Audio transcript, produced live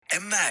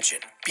Imagine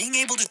being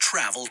able to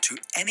travel to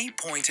any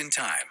point in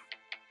time.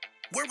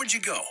 Where would you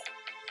go?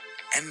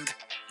 And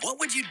what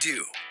would you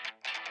do?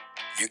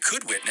 You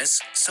could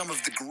witness some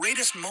of the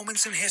greatest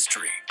moments in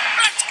history.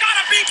 That's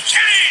gotta be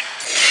Kane!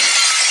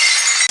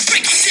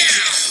 Break it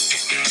down!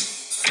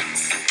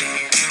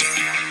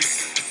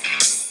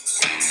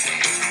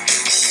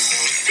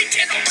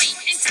 Degenerate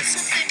into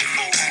something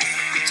cool.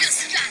 You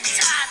just got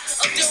tired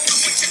of doing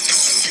what you're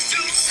told to do.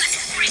 That's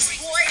a race,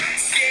 boy.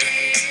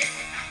 Yeah.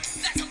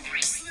 That's a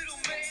race, little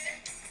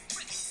man.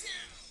 Break it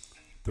down.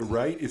 The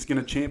right is going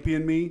to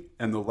champion me,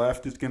 and the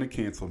left is going to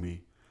cancel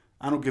me.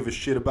 I don't give a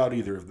shit about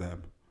either of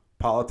them.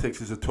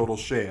 Politics is a total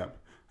sham.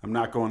 I'm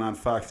not going on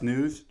Fox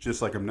News,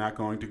 just like I'm not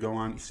going to go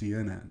on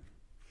CNN.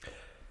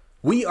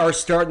 We are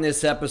starting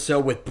this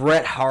episode with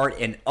Bret Hart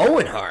and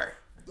Owen Hart.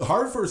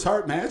 Heart versus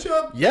heart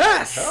matchup?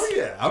 Yes! Hell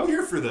yeah, I'm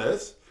here for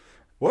this.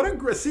 What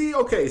a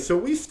okay, so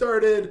we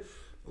started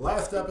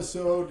last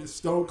episode,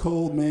 Stone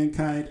Cold,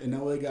 Mankind, and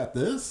now we got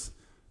this.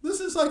 This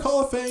is like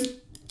Hall of Fame.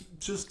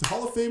 Just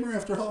Hall of Famer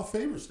after Hall of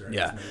Famer starting.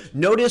 Yeah.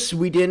 Notice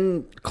we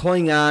didn't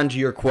cling on to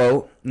your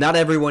quote, not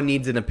everyone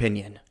needs an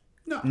opinion.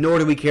 No. Nor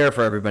do we care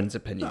for everyone's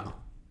opinion. No.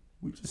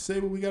 We just say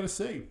what we got to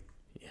say.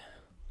 Yeah.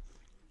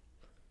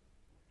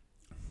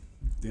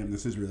 Damn,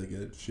 this is really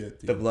good shit.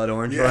 Dude. The blood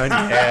orange one?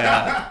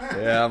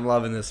 Yeah, I'm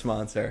loving this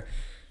sponsor.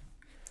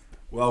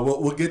 Well,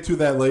 we'll get to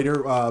that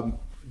later.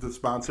 The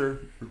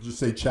sponsor, we'll just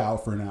say ciao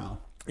for now.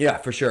 Yeah,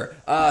 for sure.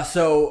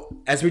 So,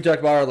 as we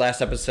talked about our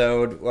last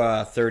episode,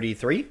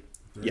 33?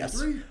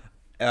 Yes.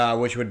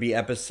 Which would be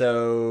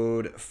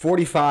episode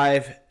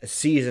 45,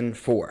 season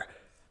 4.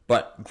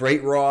 But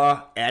great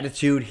Raw,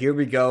 attitude, here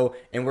we go.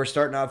 And we're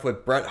starting off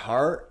with Bret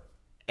Hart,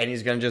 and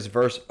he's going to just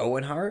verse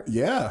Owen Hart.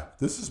 Yeah,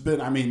 this has been,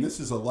 this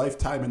is a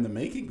lifetime in the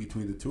making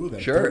between the two of them.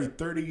 Sure.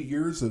 30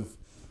 years of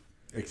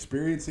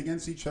experience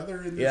against each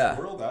other in this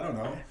world. I don't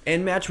know.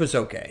 And match was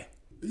okay.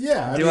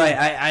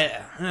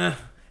 Yeah.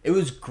 It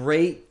was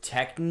great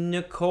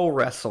technical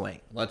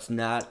wrestling. Let's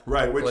not...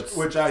 Right,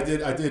 which I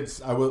did.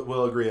 I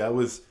will agree. I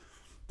was...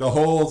 The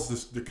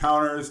holds, the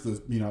counters,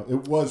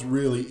 it was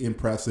really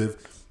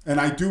impressive. And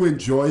I do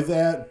enjoy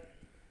that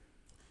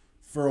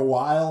for a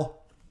while,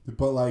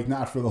 but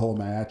not for the whole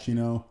match,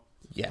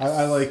 Yes.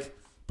 I like,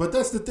 but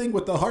that's the thing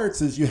with the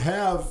Harts is you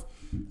have,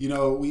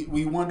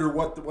 we wonder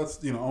what's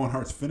Owen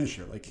Hart's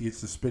finisher. Like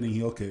it's the spinning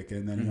heel kick,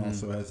 and then he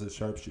also has a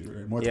sharpshooter.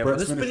 And what's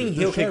Bret's the spinning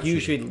finisher? heel kick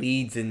usually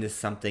leads into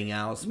something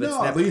else. But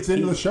it leads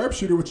into the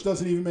sharpshooter, which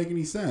doesn't even make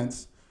any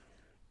sense.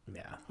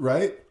 Yeah.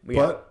 Right? Yeah.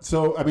 But,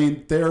 so,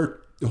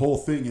 the whole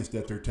thing is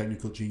that they're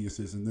technical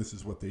geniuses, and this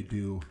is what they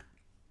do.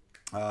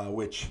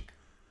 Which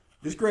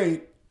is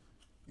great,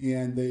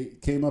 and they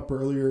came up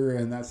earlier,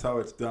 and that's how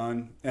it's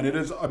done. And it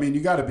is,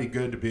 you got to be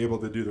good to be able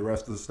to do the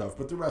rest of the stuff,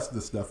 but the rest of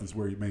the stuff is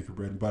where you make your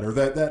bread and butter.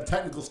 That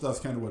technical stuff is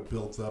kind of what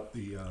builds up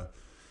the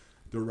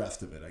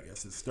rest of it, I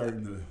guess. It's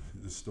starting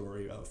the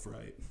story off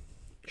right.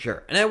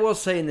 Sure. And I will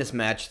say in this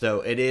match,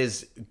 though, it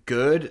is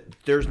good.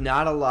 There's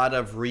not a lot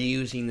of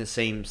reusing the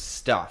same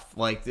stuff.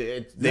 Like,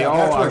 they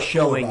all are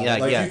showing, cool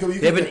they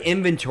have an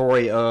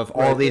inventory of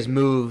all these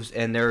moves,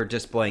 and they're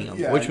displaying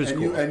them, which was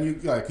cool.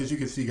 Because you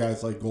can see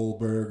guys like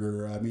Goldberg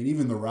or,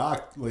 even The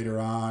Rock later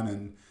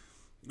on,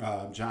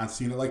 and John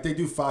Cena. They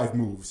do 5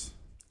 moves.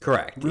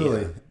 Correct.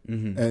 Really. Yeah.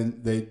 Mm-hmm.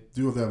 And they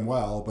do them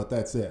well, but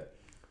that's it.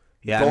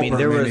 Yeah, Goldberg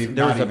there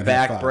was a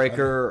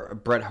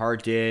backbreaker Bret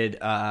Hart did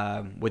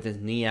with his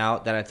knee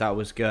out that I thought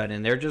was good,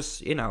 and they're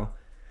just,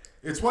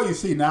 It's what you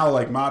see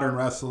now, modern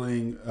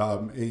wrestling,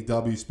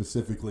 AEW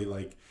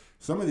specifically.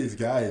 Some of these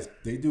guys,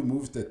 they do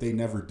moves that they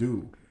never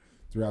do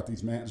throughout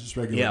these matches, just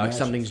regular matches.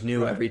 Something's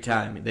new every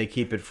time. They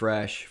keep it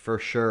fresh, for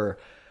sure.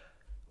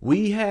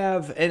 We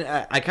have, and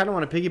I kind of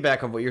want to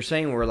piggyback on what you're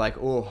saying. We're like,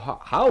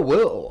 how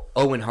will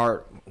Owen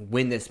Hart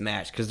win this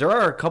match? Because there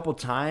are a couple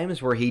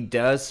times where he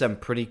does some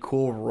pretty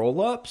cool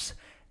roll-ups,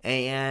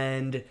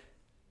 and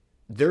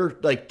they're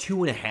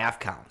 2.5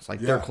 counts.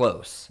 They're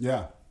close.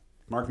 Yeah.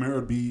 Mark Miller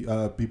would be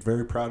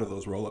very proud of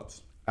those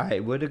roll-ups.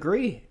 I would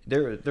agree.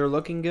 They're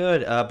looking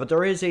good. But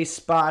there is a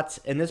spot,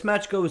 and this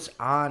match goes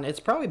on. It's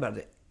probably about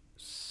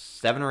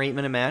 7 or 8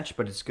 minute match,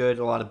 but it's good.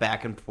 A lot of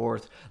back and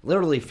forth.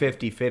 Literally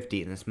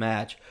 50-50 in this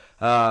match.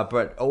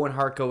 But Owen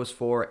Hart goes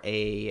for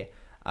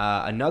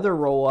another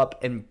roll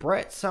up, and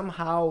Bret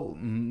somehow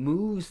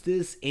moves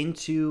this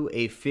into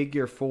a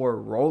figure 4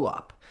 roll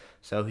up.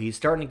 So he's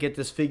starting to get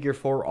this figure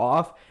 4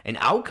 off, and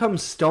out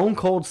comes Stone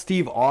Cold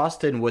Steve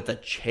Austin with a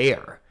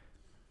chair.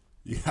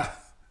 Yeah.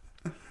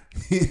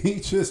 He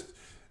just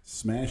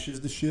smashes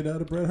the shit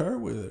out of Bret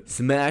Hart with it.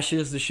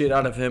 Smashes the shit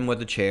out of him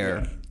with a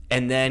chair. Yeah.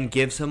 And then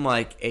gives him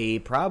a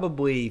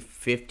probably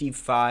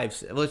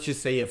 55, let's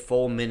just say a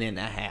full minute and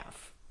a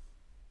half.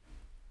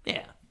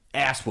 Yeah.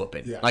 Ass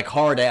whooping. Yeah.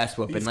 Hard ass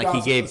whooping.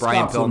 He gave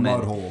Brian Pillman.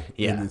 Mud hole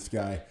in this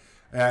guy.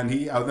 And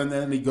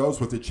then he goes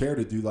with the chair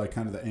to do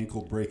kind of the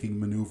ankle breaking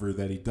maneuver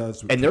that he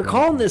does. And they're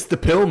calling this the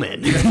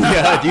Pillman.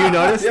 Yeah, do you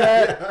notice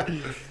that?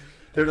 Yeah.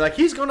 They're like,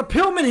 he's going to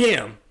Pillman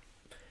him.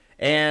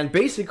 And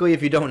basically,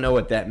 if you don't know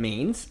what that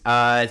means,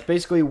 it's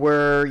basically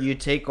where you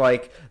take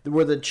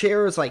where the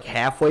chair is like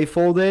halfway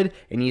folded,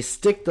 and you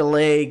stick the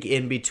leg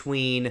in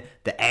between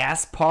the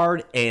ass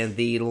part and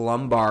the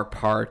lumbar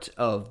part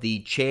of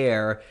the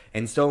chair.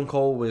 And Stone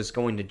Cold was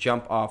going to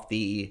jump off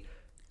the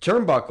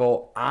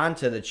turnbuckle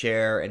onto the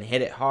chair and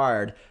hit it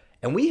hard.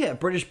 And we have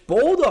British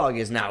Bulldog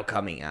is now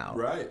coming out.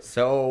 Right.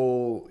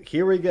 So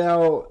here we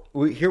go.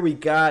 Here we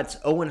got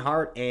Owen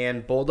Hart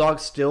and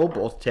Bulldog still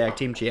both tag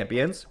team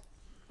champions.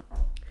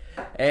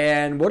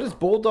 And what does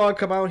Bulldog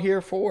come out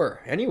here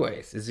for?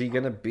 Anyways, is he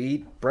going to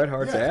beat Bret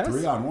Hart's ass?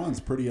 3-on-1's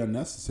pretty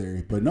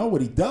unnecessary. But no,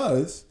 what he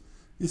does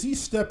is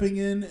he's stepping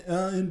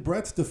in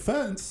Bret's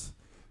defense,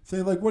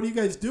 saying, like, what are you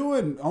guys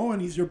doing? Owen,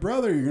 he's your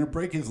brother. You're going to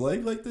break his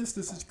leg like this?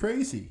 This is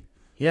crazy.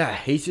 Yeah,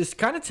 he's just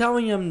kind of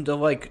telling him to,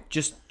 like,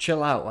 just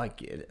chill out.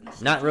 Like,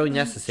 it's not really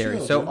necessary.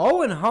 Chill, so dude.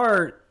 Owen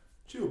Hart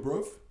Chill,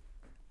 bro.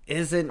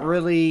 isn't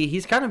really...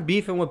 He's kind of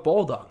beefing with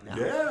Bulldog now.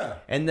 Yeah.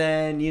 And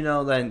then,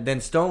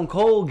 then Stone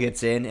Cold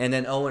gets in, and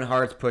then Owen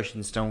Hart's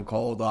pushing Stone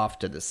Cold off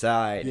to the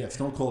side. Yeah,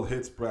 Stone Cold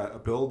hits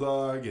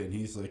Bulldog, and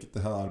he's like, get the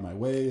hell out of my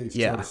way. He's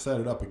trying to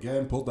set it up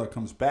again. Bulldog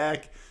comes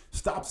back,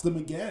 stops them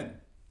again.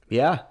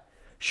 Yeah.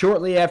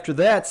 Shortly after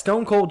that,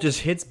 Stone Cold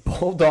just hits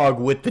Bulldog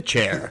with the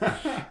chair.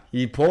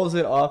 He pulls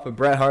it off of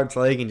Bret Hart's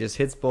leg and just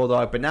hits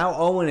Bulldog. But now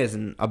Owen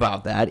isn't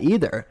about that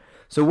either.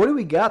 So what do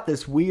we got?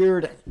 This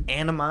weird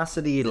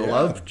animosity, not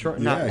love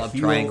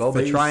triangle,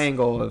 but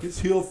triangle of... It's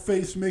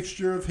heel-face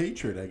mixture of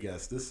hatred, I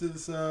guess. This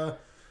is,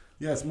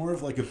 it's more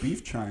of like a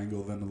beef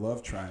triangle than a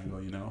love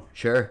triangle,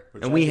 Sure.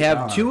 Which And I we get down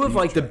have on two a of beef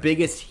like the triangle.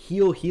 biggest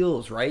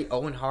heels, right?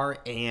 Owen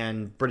Hart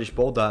and British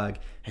Bulldog.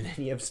 And then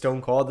you have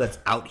Stone Cold that's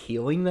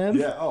out-healing them.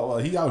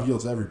 Yeah, he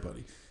out-heals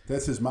everybody.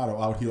 That's his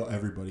motto, out-heal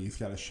everybody. He's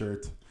got a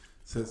shirt that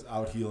says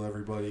out-heal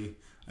everybody.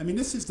 I mean,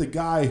 this is the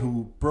guy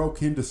who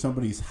broke into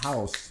somebody's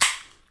house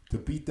to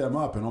beat them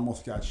up and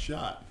almost got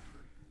shot.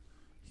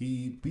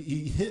 He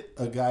hit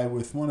a guy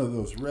with one of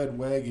those red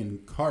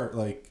wagon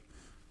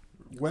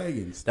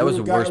wagons. That was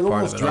the worst part of it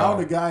almost drowned all.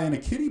 a guy in a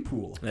kiddie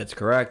pool. That's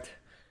correct.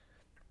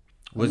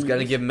 Was going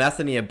to give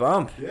Methany a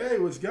bump. Yeah, he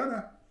was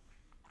gonna.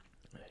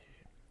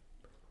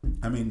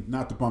 I mean,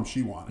 not the bump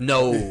she wanted.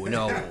 No.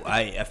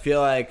 I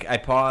feel like I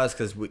paused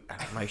because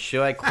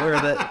should I clear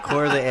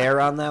the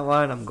air on that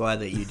one? I'm glad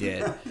that you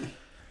did.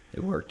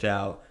 It worked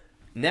out.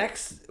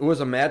 Next was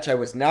a match I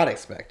was not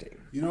expecting.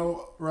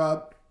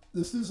 Rob,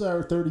 this is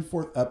our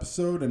 34th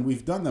episode, and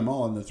we've done them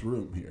all in this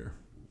room here.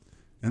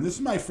 And this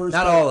is my first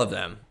Not time. all of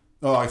them.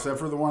 Oh, except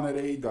for the one at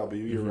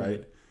AEW, you're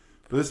right.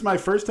 But this is my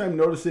first time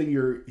noticing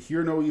your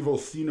hear no evil,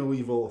 see no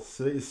evil,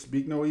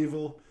 speak no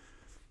evil,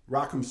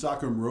 Rock'em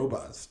Sock'em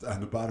robots on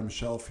the bottom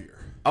shelf here.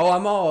 Oh,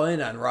 I'm all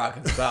in on Rock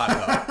and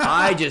Socko.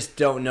 I just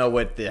don't know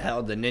what the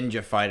hell the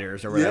Ninja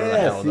Fighters or whatever the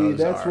hell those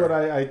that's are. what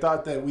I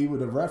thought that we would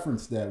have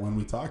referenced that when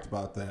we talked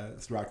about that.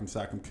 It's Rock'em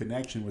Sock'em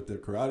connection with the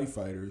Karate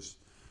Fighters.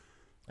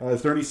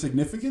 Is there any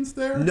significance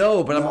there?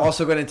 No, but I'm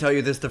also going to tell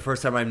you this the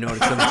first time I've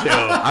noticed them too.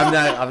 I'm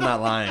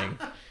not lying.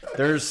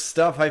 There's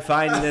stuff I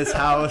find in this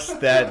house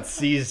that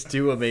ceases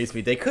to amaze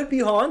me. They could be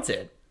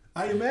haunted.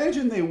 I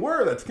imagine they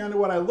were. That's kind of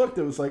what I looked.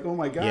 It was like, oh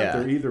my god, Yeah.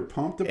 they're either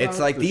pumped about It's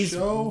like the these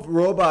show.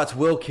 robots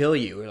will kill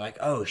you. We're like,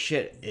 oh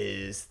shit,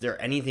 is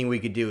there anything we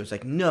could do? It's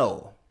like,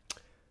 no.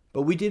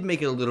 But we did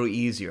make it a little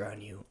easier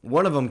on you.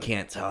 One of them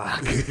can't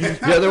talk.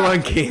 The other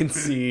one can't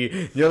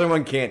see. The other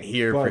one can't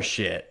hear for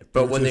shit.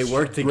 But when they Just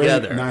work great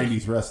together.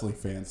 90s wrestling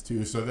fans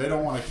too, so they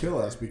don't want to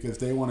kill us because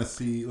they want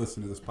to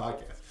listen to this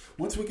podcast.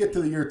 Once we get to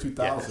the year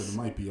 2000, it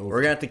might be over.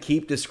 We're going to have to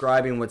keep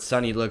describing what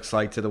Sunny looks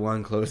like to the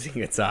one closing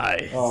its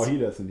eyes. Oh, he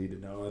doesn't need to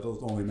know. It'll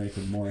only make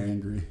him more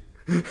angry.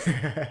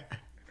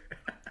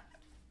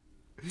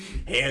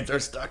 Hands are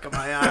stuck in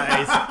my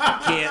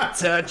eyes. Can't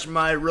touch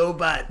my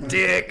robot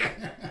dick.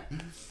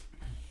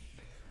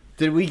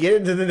 Did we get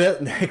into the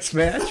next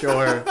match,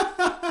 or?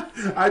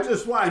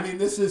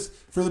 This is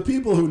for the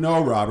people who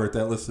know Robert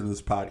that listen to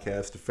this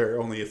podcast.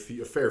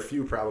 A fair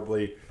few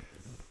probably.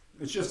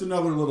 It's just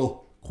another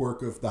little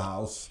quirk of the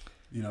house.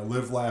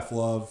 Live, laugh,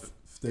 love.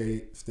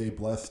 Stay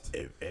blessed.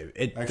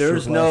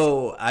 There's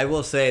no. I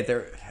will say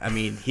there. I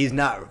mean, he's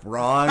not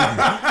wrong.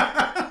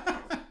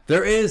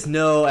 There is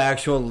no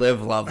actual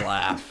live, love,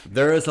 laugh.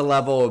 There is a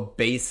level of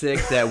basic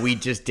that we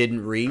just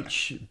didn't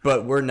reach,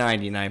 but we're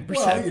 99%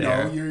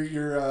 there.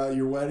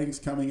 Your wedding's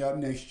coming up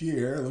next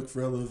year. Look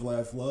for a live,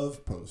 laugh,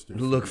 love poster.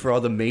 Look for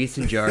all the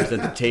mason jars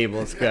at the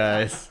tables,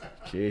 guys.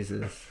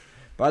 Jesus.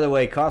 By the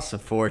way, it costs a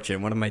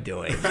fortune. What am I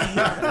doing?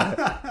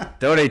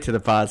 Donate to the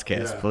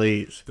podcast,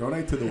 please.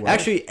 Donate to the wedding.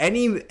 Actually,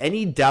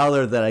 any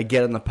dollar that I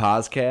get on the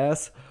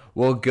podcast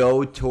will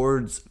go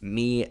towards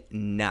me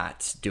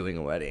not doing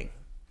a wedding.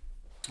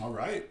 All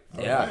right.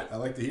 Yeah. I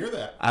like to hear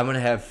that. I'm going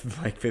to have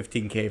like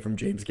 $15K from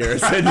James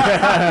Garrison.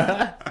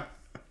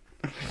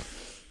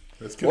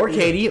 Or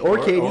Katie. Or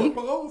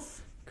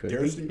both. Could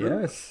Garrison be,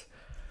 Group. yes.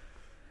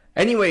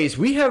 Anyways,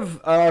 we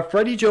have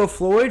Freddie Joe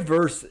Floyd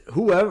versus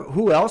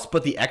who else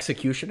but the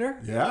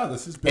Executioner Yeah,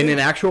 this is big. in an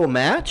actual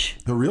match.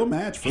 The real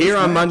match. Here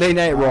on Monday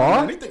Night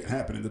Raw? Anything can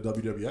happen in the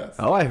WWF.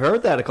 Oh, I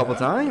heard that a couple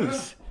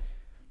times.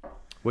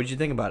 What'd you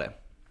think about it?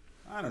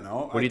 I don't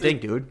know. What do you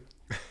think, dude?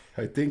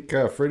 I think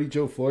Freddie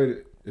Joe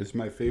Floyd is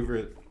my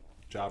favorite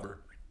jobber.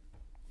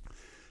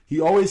 He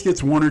always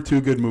gets one or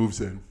two good moves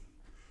in.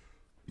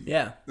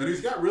 Yeah. And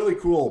he's got really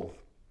cool,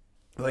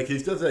 like he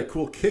does that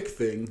cool kick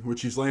thing,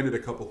 which he's landed a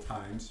couple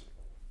times.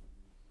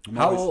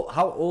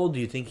 How old do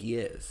you think he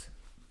is?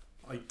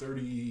 Like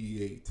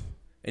 38.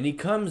 And he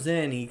comes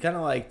in, he kind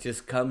of like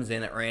just comes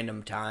in at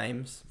random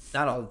times.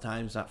 Not all the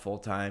times, not full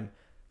time.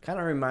 Kind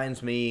of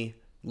reminds me,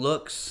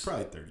 looks,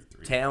 Probably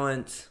 33.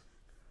 talent,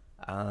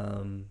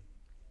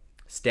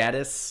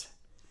 status,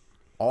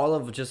 all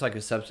of just like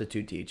a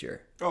substitute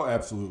teacher. Oh,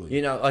 absolutely.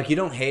 You know, like you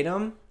don't hate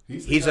him.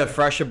 He's He's the a guy.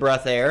 fresh of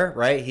breath air,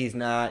 right? He's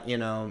not,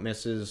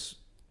 Mrs.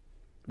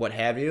 what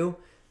have you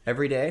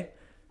every day.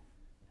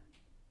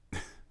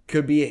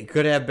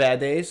 Could have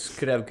bad days,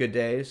 could have good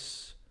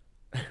days.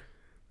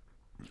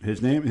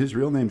 His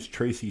real name's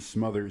Tracy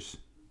Smothers.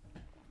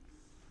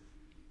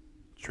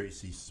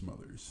 Tracy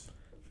Smothers.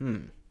 He's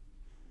only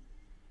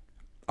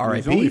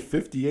R.I.P.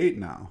 58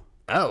 now.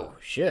 Oh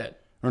shit.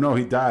 Or no,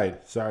 he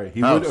died. Sorry.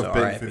 He Oh, would have so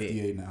been R.I.P.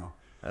 58 now.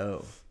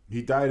 Oh.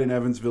 He died in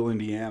Evansville,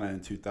 Indiana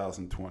in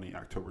 2020,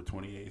 October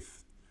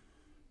 28th,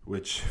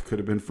 which could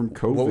have been from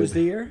COVID. What was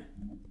the year?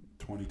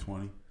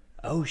 2020.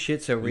 Oh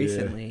shit! So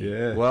recently.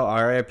 yeah. Well,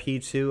 R.I.P.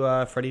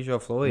 to Freddie Joe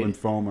Floyd.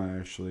 Lymphoma,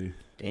 actually.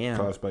 Damn.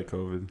 Caused by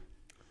COVID.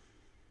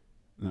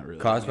 Not really.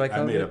 Caused by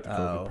I made COVID? up the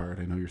COVID Oh. part.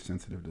 I know you're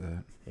sensitive to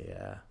that.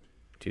 Yeah.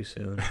 Too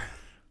soon.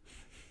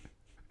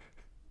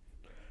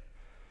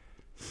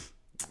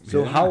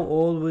 So Yeah. how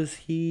old was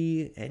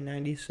he at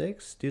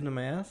 96? Do the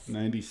math.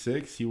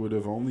 96, he would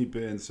have only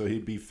been, so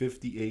he'd be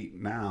 58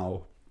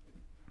 now.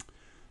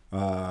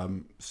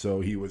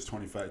 So he was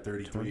 25,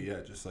 33.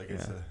 Yeah, just like I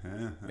said.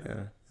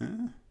 Yeah.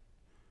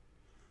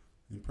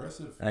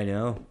 Impressive. I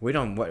know. We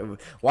don't.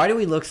 Why do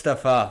we look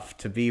stuff up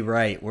to be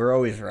right? We're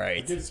always It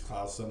right. gives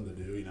Klaus something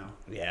to do, you know.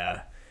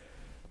 Yeah.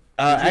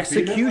 Did you feed him last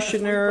week, by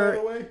Executioner.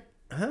 the way?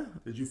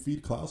 Did you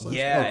feed Klaus last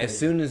Yeah, week? as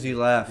soon as you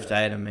left, I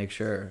had to make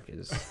sure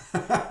because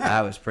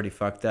I was pretty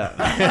fucked up.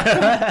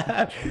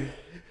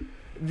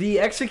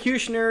 The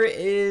Executioner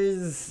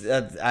is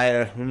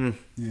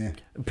Yeah.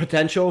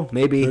 potential,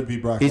 maybe. Could be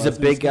Brock He's a Lesnar's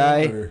big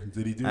guy. Or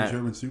did he do a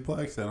German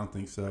suplex? I don't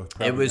think so. It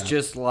Probably was not.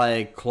 just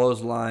like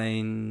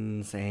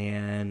clotheslines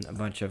and a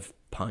bunch of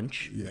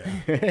punch.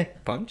 Yeah.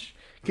 Punch?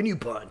 Can you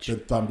punch? The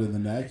thumb to the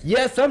neck.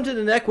 Yeah, thumb to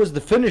the neck was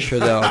the finisher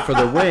though for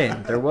the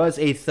win. There was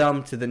a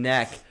thumb to the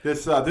neck.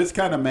 This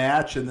kind of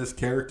match and this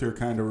character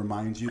kind of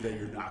reminds you that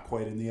you're not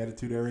quite in the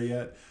Attitude Era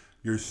yet.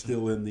 You're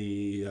still in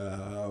the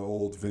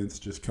old Vince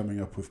just coming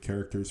up with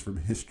characters from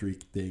history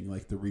thing,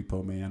 like the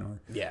Repo Man or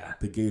Yeah.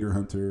 the Gator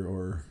Hunter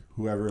or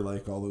whoever,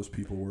 like all those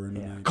people were in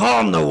the night. Call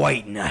him the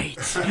White Knight.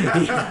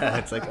 Yeah,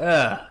 it's like,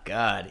 oh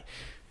God,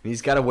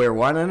 he's got to wear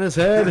one on his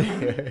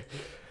head.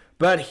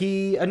 But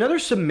another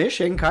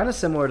submission, kind of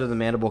similar to the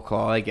mandible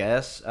claw, I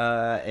guess.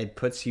 It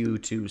puts you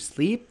to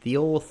sleep. The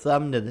old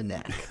thumb to the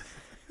neck.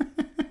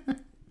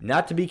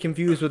 Not to be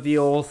confused with the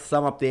old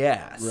thumb up the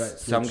ass. Right,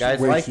 Some which guys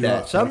wakes like you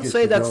that. up, Some that gets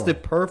say you that's going. the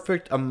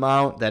perfect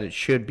amount that it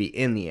should be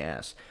in the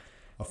ass.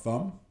 A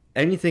thumb?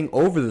 Anything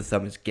over the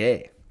thumb is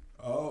gay.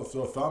 Oh,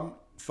 so a thumb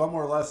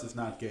or less is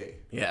not gay.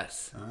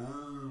 Yes.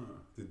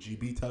 Did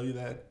GB tell you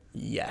that?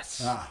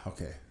 Yes.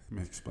 Okay.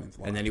 That explains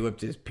a lot. And then he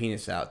whipped his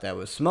penis out that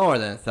was smaller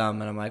than a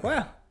thumb, and I'm like,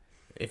 well,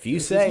 if you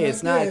say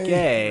it's not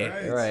gay,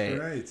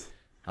 right,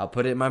 I'll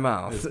put it in my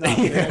mouth. It's not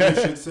gay.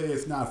 You should say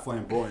it's not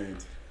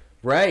flamboyant.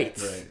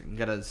 Right. Right. You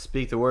gotta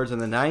speak the words in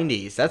the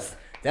 90s.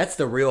 That's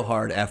the real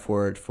hard F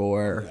word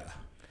for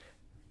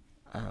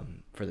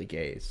the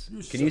gays.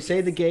 Can you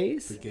say the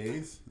gays? The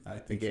gays? I The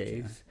think you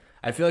can. gays.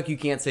 I feel like you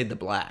can't say the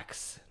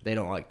blacks. They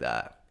don't like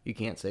that. You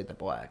can't say the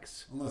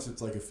blacks. Unless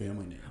it's like a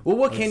family name. Well,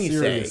 what Like can you say?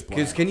 serious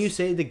Because can blacks. you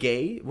say the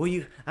gay? Well,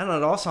 I don't know.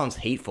 It all sounds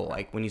hateful.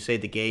 Like when you say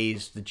the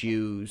gays, the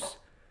Jews,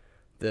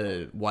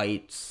 the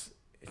whites.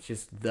 It's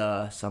just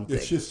the something.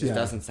 It's just, it yeah.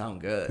 doesn't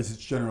sound good. Because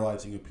it's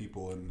generalizing of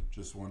people in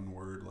just one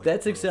word. Like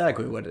That's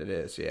exactly what it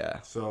is.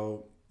 Yeah.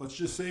 So let's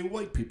just say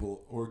white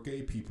people or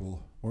gay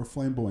people or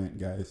flamboyant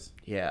guys.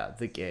 Yeah,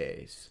 the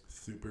gays.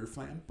 Super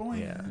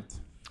flamboyant.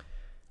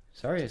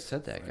 Sorry I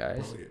said that,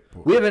 guys.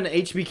 Boy. We have an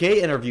HBK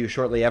interview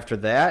shortly after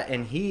that,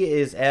 and he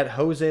is at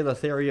Jose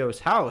Lothario's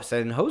house,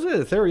 and Jose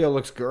Lothario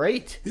looks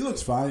great. He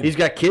looks fine. He's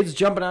got kids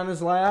jumping on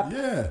his lap.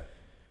 Yeah.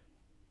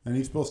 And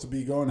he's supposed to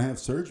be going to have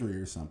surgery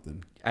or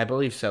something. I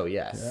believe so,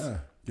 yes. Yeah.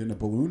 Getting a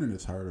balloon in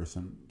his heart or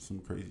some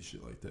crazy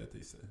shit like that,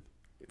 they said.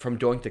 From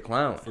Doink to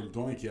Clown. From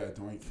Doink, yeah,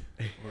 Doink.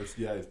 Or,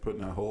 yeah, he's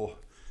putting a whole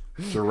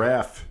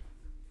giraffe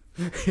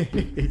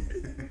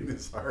in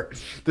his heart.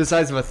 The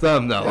size of a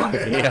thumb, though.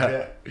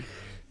 Yeah.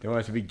 Don't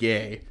want it to be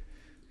gay.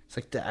 It's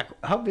like, Doc,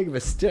 how big of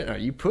a stint are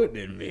you putting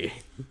in me?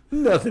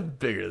 Nothing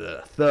bigger than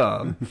a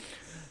thumb.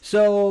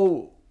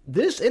 So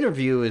this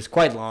interview is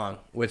quite long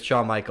with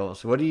Shawn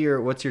Michaels. What's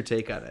your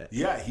take on it?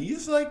 Yeah,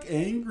 he's like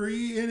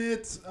angry in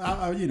it,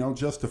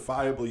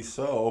 justifiably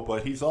so.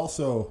 But he's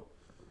also,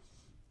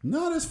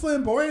 not as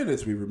flamboyant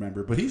as we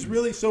remember, but he's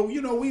really so.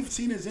 We've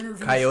seen his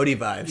interviews. Coyote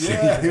vibes.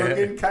 Yeah, you're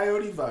getting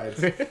Coyote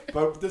vibes.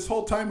 But this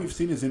whole time we've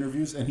seen his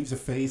interviews, and he's a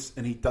face,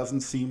 and he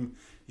doesn't seem.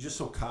 He's just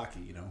so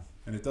cocky,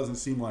 and it doesn't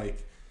seem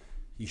like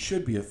he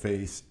should be a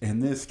face.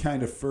 And this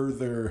kind of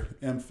further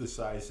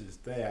emphasizes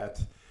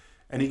that,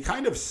 and he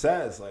kind of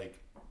says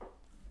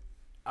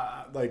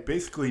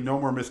basically, no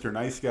more Mr.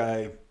 Nice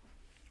Guy.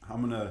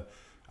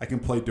 I can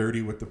play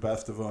dirty with the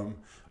best of them.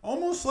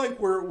 Almost like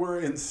we're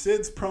in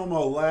Sid's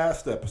promo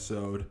last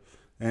episode,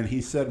 and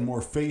he said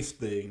more face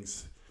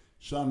things.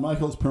 Shawn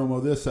Michaels'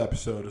 promo this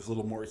episode is a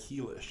little more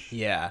heelish.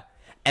 Yeah.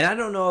 And I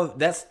don't know,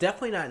 that's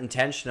definitely not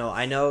intentional.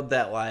 I know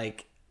that,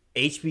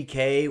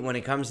 HBK, when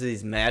it comes to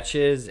these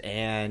matches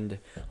and,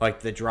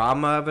 the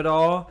drama of it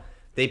all,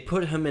 they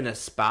put him in a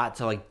spot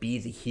to, be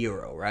the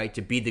hero, right?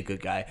 To be the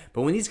good guy.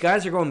 But when these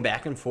guys are going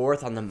back and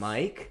forth on the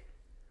mic,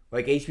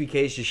 HBK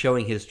is just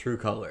showing his true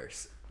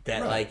colors.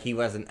 That, right. he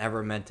wasn't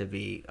ever meant to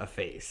be a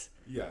face.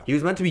 Yeah. He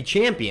was meant to be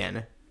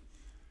champion,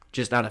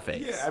 just not a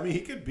face. Yeah, I mean,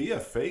 he could be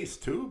a face,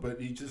 too, but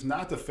he's just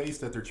not the face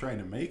that they're trying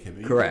to make him.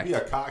 He Correct. could be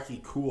a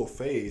cocky, cool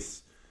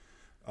face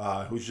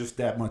who's just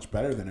that much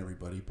better than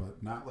everybody,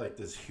 but not like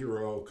this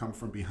hero,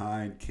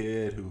 come-from-behind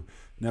kid who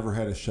never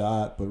had a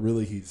shot, but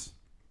really he's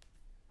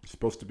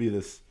supposed to be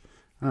this,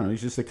 I don't know,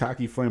 he's just a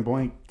cocky,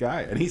 flamboyant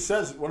guy. And he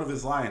says one of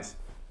his lines,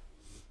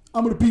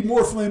 I'm going to be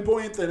more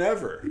flamboyant than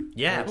ever.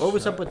 Yeah, Which, what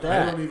was up with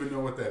that? I don't even know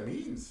what that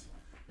means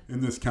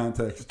in this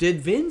context. Did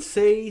Vince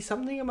say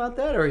something about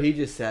that, or he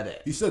just said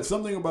it? He said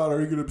something about,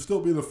 are you going to still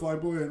be the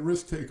flamboyant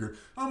risk taker?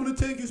 I'm going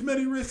to take as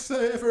many risks as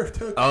I ever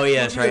took. Oh,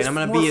 yeah, that's right. I'm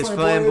going to be as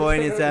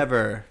flamboyant as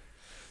ever.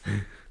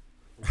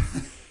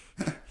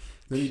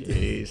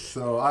 Jeez.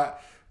 So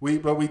we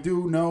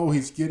do know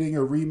he's getting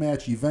a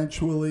rematch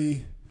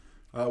eventually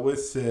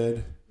with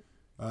Sid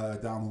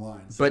down the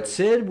line. So But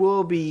Sid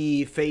will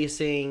be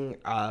facing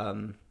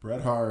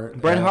Bret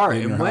Hart. Bret Hart.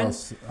 in your And when?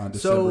 house on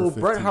So December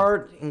 15th. Bret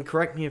Hart, and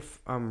correct me if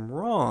I'm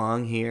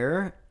wrong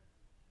here,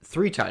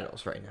 3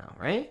 titles right now,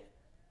 right?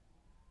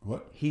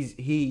 What?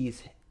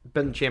 He's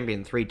been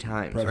champion 3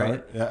 times, Bret right?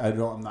 Hart? Yeah,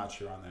 I'm not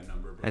sure on that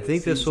number. But I it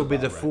think this seems will be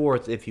the about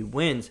right. 4th if he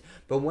wins.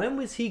 But when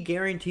was he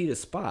guaranteed a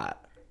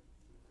spot?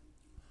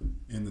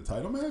 In the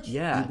title match?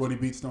 Yeah. When he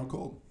beat Stone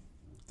Cold.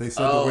 They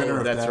said the winner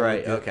of that's that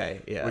right. would get,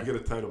 Okay, yeah. would get a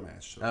title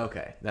match. So.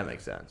 Okay, that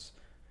makes sense.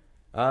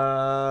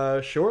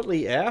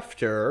 Shortly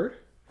after.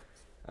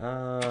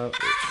 Oh,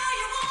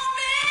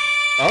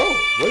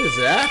 what is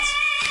that?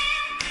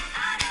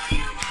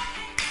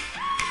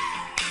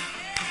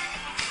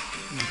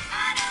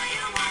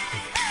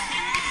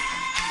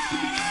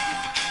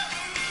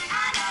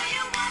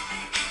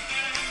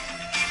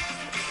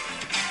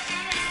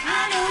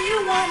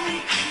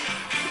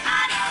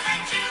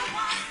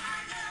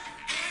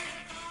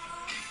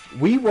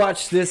 We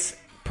watched this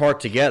part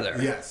together.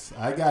 Yes,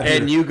 I got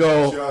And here you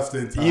go, just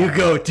in time. you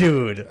go,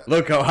 dude.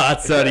 Look how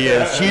hot Sunny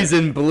is. She's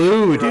in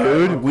blue,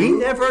 dude. a We blue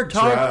never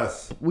talked.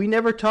 dress. We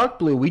never talked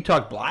blue. We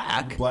talked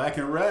black. Black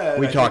and red.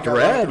 We I talked think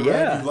I like red, the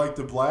yeah. You like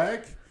the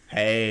black?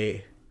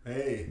 Hey,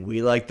 Hey,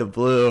 we like the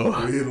blue.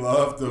 we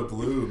love the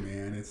blue,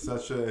 man.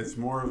 It's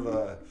more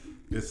of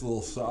it's a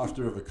little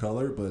softer of a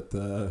color, but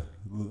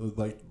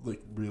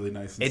like really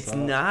nice and It's soft.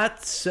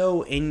 not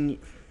so in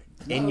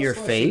your it's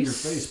less face. in your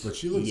face, but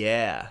she looks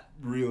Yeah,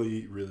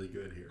 really, really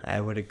good here. I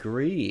would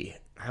agree.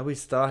 I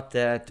always thought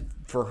that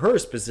for her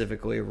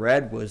specifically,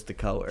 red was the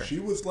color. She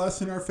was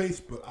less in our face,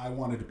 but I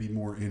wanted to be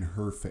more in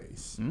her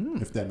face,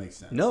 if that makes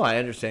sense. No, I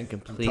understand I'm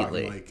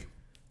completely. talking like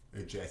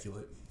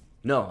ejaculate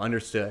No,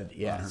 understood. on her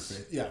Yes.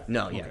 face. Yeah.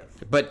 No, okay. yeah.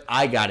 But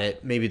I got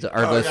it. Maybe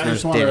our I listeners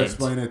just wanted to didn't.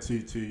 explain it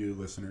to you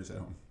listeners at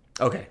home.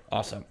 Okay,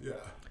 awesome. Yeah.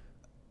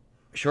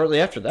 Shortly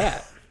after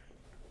that,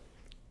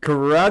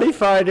 Karate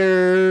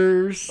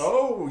Fighters.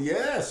 Oh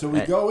yeah, so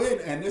we go in,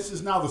 and this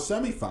is now the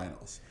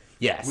semifinals.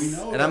 Yes, we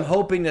know and I'm that.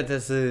 hoping that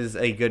this is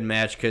a good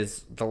match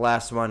because the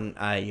last one,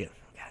 I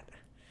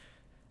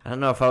don't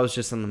know if I was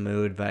just in the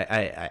mood, but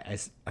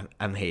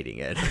I'm hating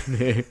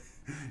it.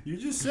 You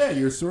just said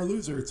you're a sore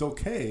loser. It's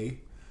okay.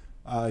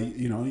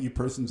 You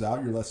person's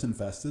out. You're less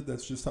invested.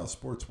 That's just how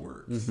sports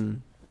works. Mm-hmm.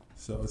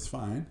 So it's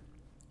fine.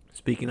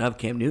 Speaking of,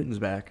 Cam Newton's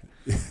back.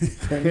 You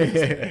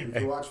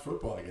can watch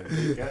football again.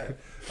 Okay.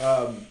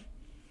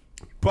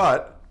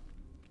 But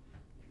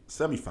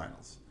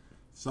semifinals: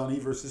 Sonny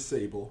versus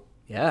Sable,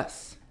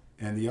 Yes.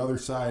 and the other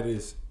side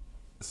is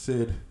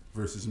Sid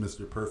versus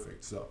Mr.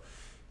 Perfect. So,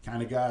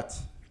 kind of got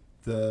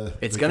the.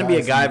 It's the gonna be a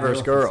guys in guy the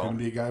versus middle. girl. It's going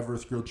to be a guy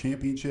versus girl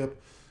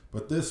championship,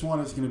 but this one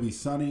is going to be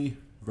Sonny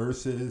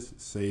versus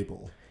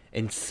Sable.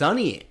 And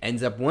Sunny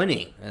ends up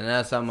winning, and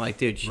that's I'm like,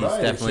 dude, she's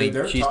Right, definitely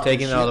they're she's talking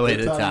taking it all the way shit,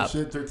 to the they're talking top.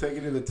 shit, they're taking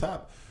it to the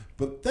top.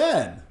 But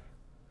then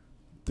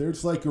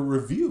there's like a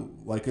review,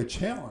 like a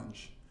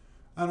challenge.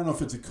 I don't know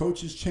if it's a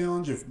coach's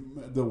challenge. If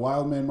the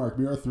wild man Mark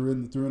Mira threw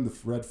in the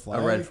red flag,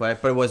 A red flag,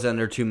 but it was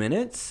under 2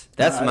 minutes.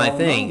 That's I my don't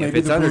thing. know. If Maybe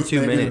it's the under booth, 2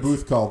 maybe minutes, the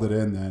booth called it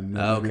in. Then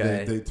Maybe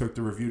Okay. they took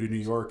the review to New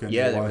York and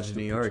yeah, they watched went to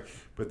New York.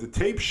 But the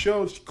tape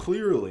shows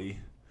clearly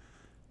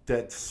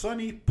that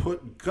Sonny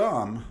put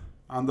gum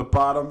on the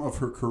bottom of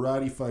her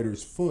karate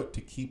fighter's foot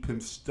to keep him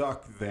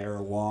stuck there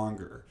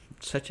longer.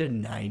 Such a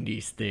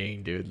 90s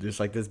thing, dude. There's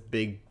like this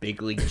big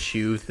league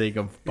chew thing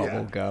of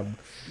bubble gum.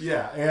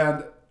 Yeah,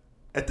 and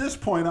at this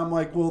point, I'm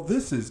like, well,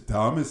 this is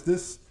dumb.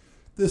 This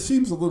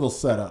seems a little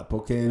set up,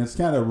 okay? And it's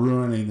kind of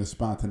ruining the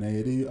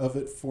spontaneity of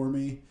it for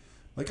me.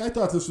 Like, I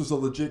thought this was a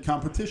legit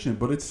competition,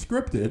 but it's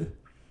scripted,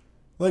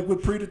 like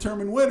with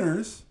predetermined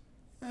winners.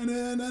 And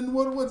then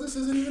what? This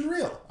isn't even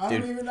real. I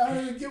don't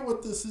even get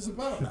what this is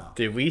about now.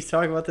 Did we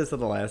talk about this on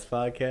the last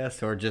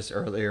podcast or just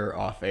earlier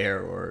off air?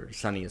 Or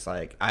Sonny is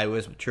like, I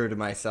was true to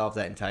myself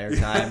that entire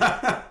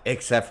time,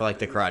 except for like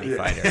the karate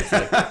fighters.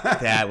 Like,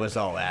 that was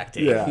all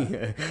acting.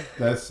 Yeah,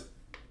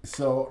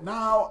 so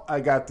now I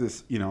got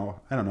this. I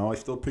don't know. I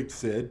still picked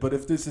Sid, but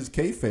if this is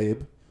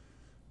kayfabe,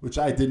 which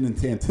I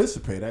didn't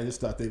anticipate, I just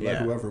thought they'd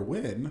let whoever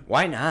win.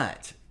 Why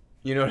not?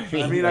 You know what I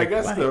mean? I mean, like,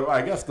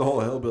 I guess the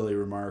whole hillbilly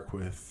remark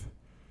with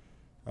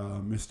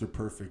Mr.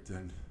 Perfect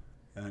and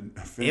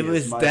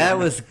Phineas that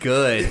was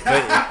good.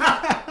 But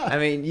I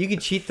mean, you could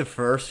cheat the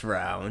first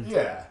round.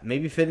 Yeah.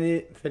 Maybe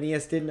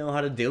Phineas didn't know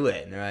how to do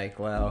it, and they're like,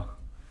 well,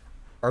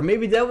 or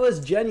maybe that was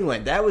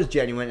genuine. That was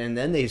genuine, and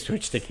then they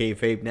switched to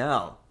kayfabe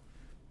now.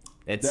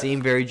 It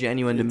seemed very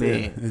genuine to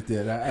me. It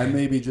did. And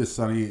maybe just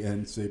Sonny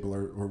and Sable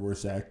are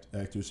worse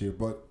actors here.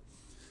 But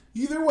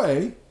either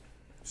way,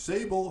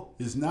 Sable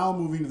is now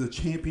moving to the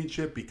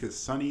championship because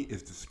Sonny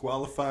is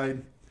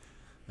disqualified.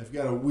 I've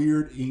got a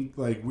weird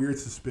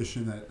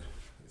suspicion that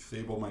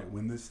Sable might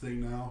win this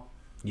thing now.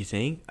 You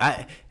think?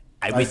 I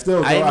still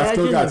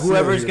imagine got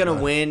whoever's Sid going to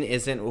here, win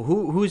isn't...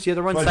 Who's the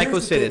other one? Psycho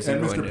Sid isn't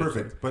and going Mr. to.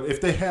 Perfect. But if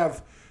they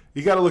have...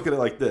 You got to look at it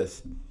like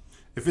this.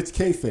 If it's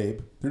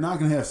kayfabe, they're not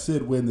going to have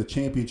Sid win the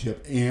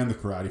championship and the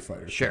karate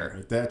fighter. Sure.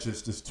 Right? That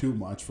just is too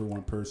much for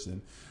one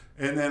person.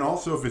 And then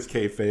also if it's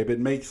kayfabe, it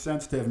makes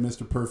sense to have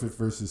Mr. Perfect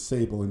versus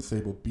Sable and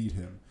Sable beat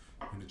him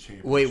in the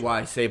championship. Wait,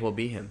 why Sable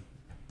beat him?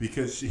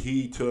 Because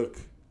he took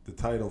the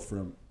title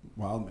from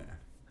Wildman.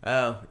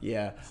 Oh,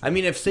 yeah. I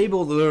mean, if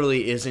Sable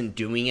literally isn't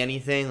doing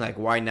anything, like,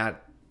 why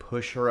not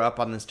push her up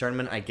on this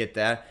tournament? I get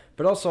that.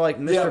 But also, like,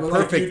 Mr.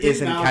 Perfect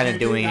isn't kind of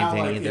doing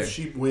anything either. If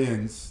she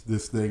wins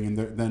this thing, and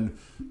then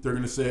they're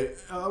going to say,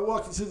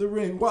 walk into the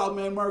ring,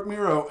 Wildman Mark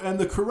Miro, and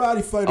the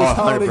Karate Fighters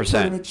Holiday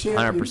Tournament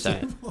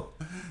Championship.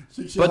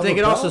 100%. But they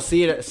could also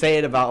say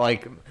it about,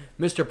 like,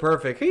 Mr.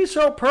 Perfect. He's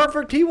so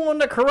perfect, he won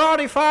the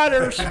Karate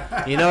Fighters.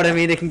 You know what I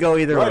mean? It can go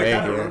either way. It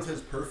kind of runs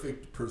his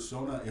perfect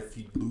persona if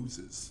he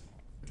loses,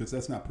 because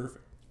that's not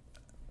perfect.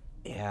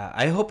 Yeah,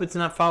 I hope it's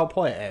not foul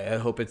play. I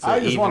hope it's. I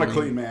just want a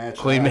clean match.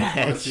 Clean match.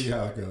 I want to see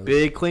how it goes.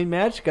 Big clean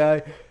match,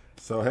 guy.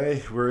 So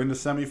hey, we're in the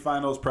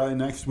semifinals. Probably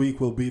next week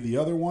will be the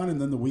other one,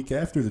 and then the week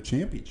after the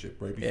championship,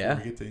 right before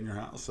we get to In Your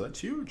House. So that's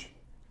huge.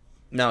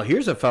 Now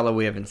here's a fellow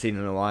we haven't seen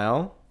in a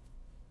while.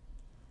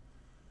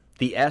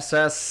 The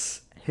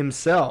SS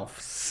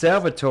himself,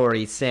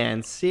 Salvatore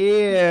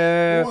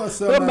Sancier. What's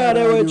the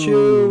matter with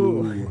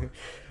you?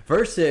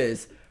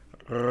 Versus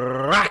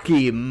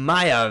Rocky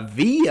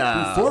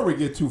Maivia. Before we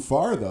get too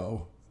far,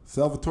 though,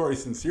 Salvatore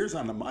Sinciere's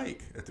on the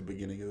mic at the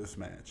beginning of this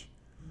match.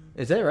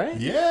 Is that right?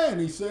 Yeah, and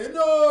he said,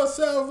 "No,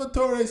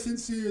 Salvatore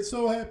Sincere,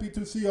 so happy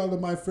to see all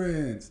of my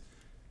friends."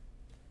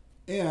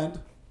 And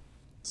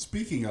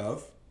speaking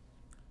of,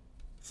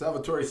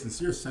 Salvatore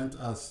Sincere sent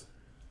us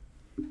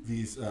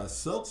these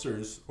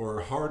seltzers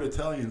or hard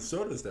Italian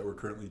sodas that we're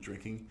currently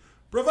drinking.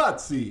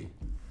 Bravazzi.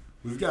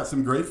 We've got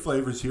some great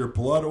flavors here.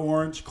 Blood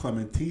orange,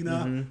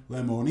 clementina,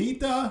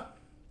 limonita,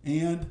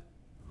 and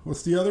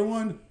what's the other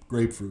one?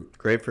 Grapefruit.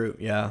 Grapefruit,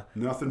 yeah.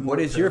 Nothing. What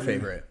is your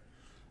Italian. favorite?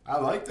 I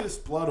like this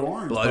blood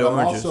orange. Blood but orange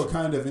I'm also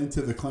kind of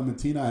into the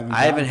clementina.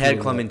 I haven't had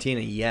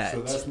clementina yet.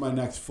 So that's my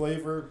next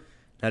flavor.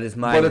 That is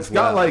mine. But it's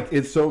got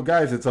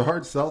guys, it's a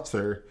hard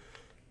seltzer,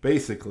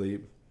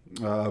 basically.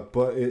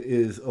 But it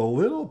is a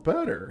little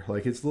better.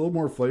 Like, it's a little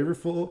more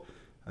flavorful.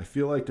 I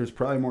feel like there's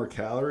probably more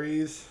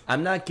calories.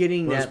 I'm not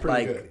getting But it's that,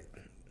 pretty like... good.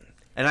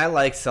 And I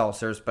like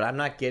seltzers, but I'm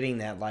not getting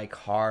that, like,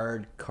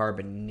 hard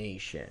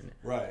carbonation.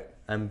 Right.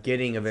 I'm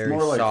getting a very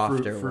More like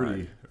softer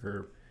fruity.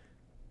 one.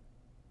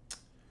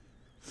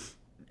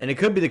 And it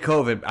could be the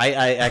COVID.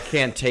 I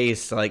can't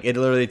taste, like, it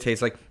literally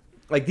tastes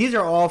like these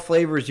are all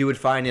flavors you would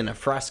find in a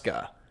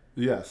Fresca.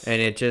 Yes. And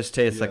it just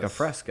tastes like a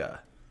Fresca.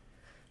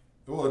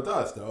 Well, it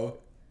does, though.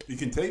 You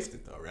can taste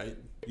it, though, right?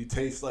 You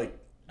taste like...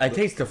 I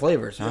taste the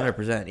flavors,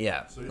 100%,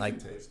 yeah. So you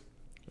like, can taste.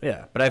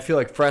 Yeah, but I feel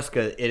like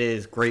Fresca, it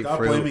is grapefruit.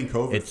 Stop blaming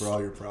COVID for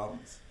all your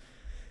problems.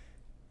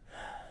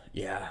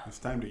 Yeah. It's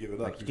time to give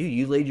it up. Dude,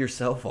 you laid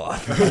yourself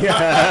off. So, I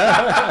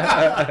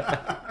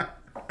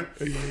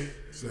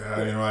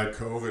had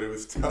COVID. It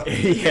was tough.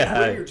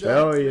 Yeah. Your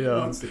job 3 know.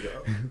 months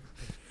ago.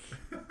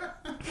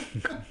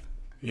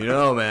 You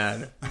know,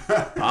 man.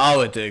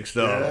 Politics,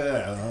 though.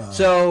 Yeah.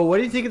 So, what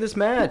do you think of this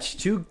match?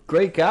 Two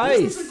great guys.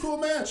 This was a cool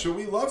match. So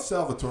we love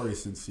Salvatore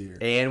Sincere.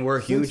 And we're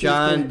huge Since his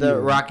on the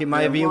debut. Rocky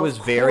Maivia was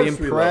of very course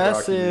we love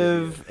Rocky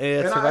impressive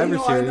Maivia. at Survivor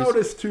Series. I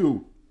noticed,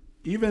 too,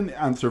 even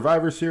on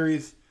Survivor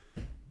Series,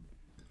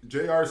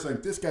 JR's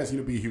like, this guy's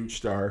going to be a huge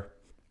star.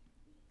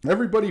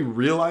 Everybody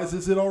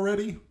realizes it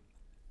already.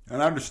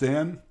 And I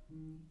understand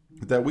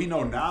that we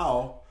know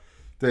now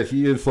that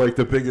he is like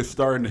the biggest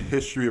star in the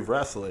history of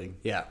wrestling.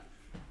 Yeah.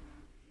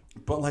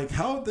 But like,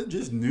 how they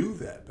just knew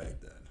that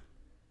back then?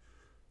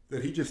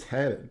 That he just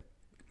had it.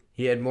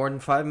 He had more than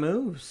 5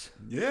 moves.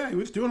 Yeah, he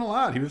was doing a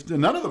lot. He was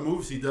none of the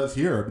moves he does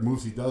here are the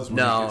moves he does. When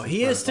No, gets his he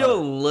bread is and still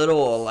a butter.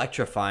 little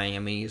electrifying. I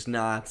mean, he's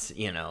not,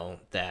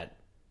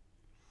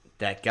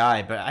 that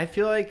guy. But I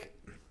feel like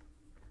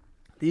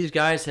these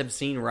guys have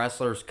seen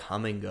wrestlers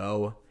come and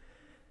go.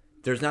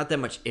 There's not that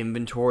much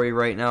inventory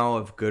right now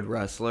of good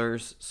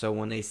wrestlers. So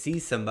when they see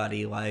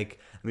somebody like,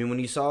 I mean, when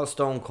you saw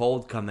Stone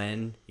Cold come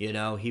in,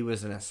 he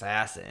was an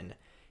assassin.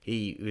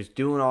 He was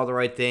doing all the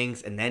right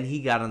things, and then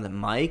he got on the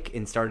mic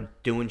and started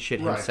doing shit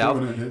Right, himself.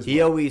 doing it his He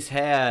way. always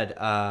had,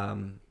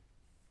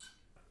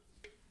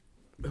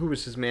 who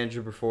was his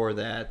manager before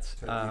that?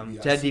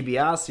 DiBiase. Ted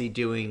DiBiase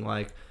doing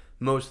like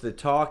most of the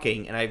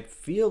talking, and I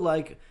feel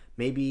like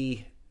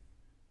maybe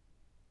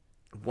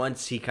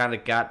once he kind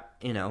of got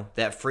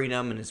that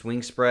freedom and his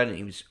wing spread, and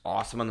he was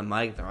awesome on the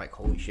mic, they're like,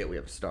 holy shit, we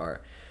have a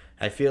star.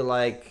 I feel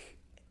like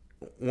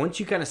once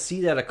you kind of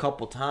see that a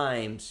couple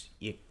times,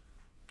 you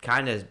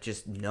kind of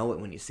just know it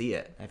when you see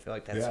it. I feel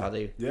like that's how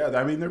they. Yeah,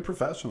 I mean they're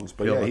professionals,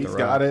 but feel yeah, about he's the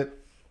got run. it,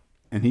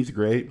 and he's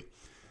great.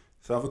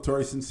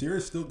 Salvatore Sincere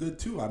is still good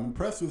too. I'm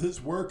impressed with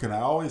his work, and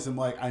I always am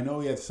like, I know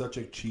he had such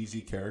a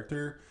cheesy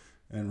character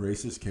and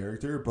racist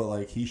character, but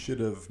like he should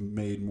have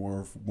made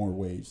more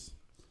waves.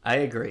 I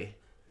agree.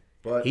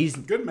 But He's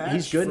good match.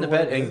 He's good in the for what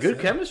bed it and is, good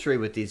yeah. chemistry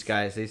with these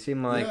guys. They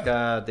seem like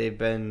they've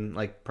been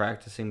like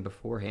practicing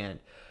beforehand.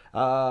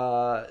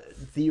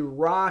 The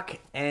Rock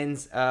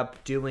ends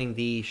up doing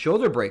the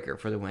shoulder breaker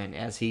for the win,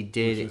 as he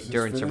did Which is his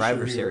during finisher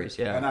Survivor here. Series.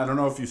 Yeah, And I don't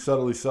know if you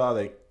subtly saw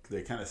they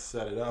kind of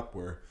set it up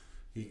where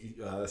he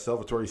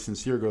Salvatore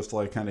Sincere goes to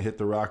like kind of hit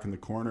the Rock in the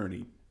corner, and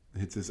he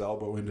hits his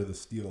elbow into the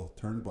steel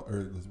or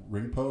the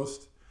ring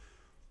post.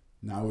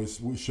 Now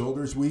his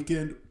shoulders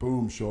weakened.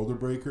 Boom, shoulder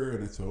breaker,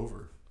 and it's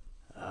over.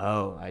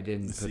 Oh, I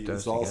didn't See, put those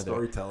it's all together.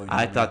 storytelling.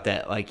 I thought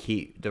that like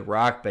the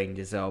Rock banged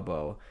his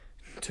elbow,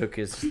 took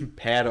his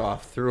pad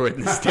off, threw it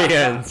in the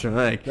stands. I'm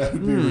like, That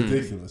would be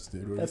ridiculous,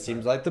 dude. that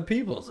seems like the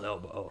people's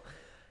elbow.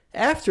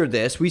 After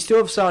this, we still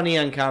have Sonny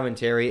on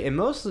commentary, and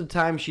most of the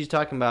time she's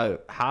talking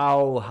about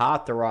how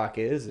hot The Rock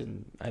is,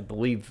 and I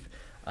believe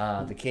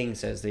the King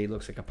says that he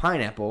looks like a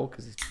pineapple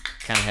because he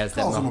kind of has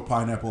that. Calls him a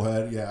pineapple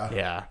head. Yeah.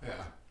 Yeah.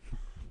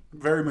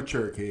 Very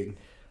mature king.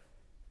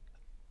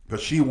 But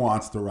she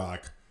wants The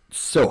Rock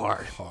So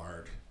hard.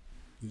 hard.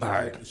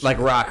 Like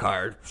rock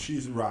hard.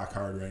 She's rock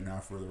hard right now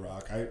for The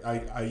Rock.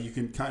 You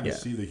can kind of Yeah.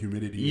 see the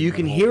humidity. You in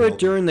can that hear whole it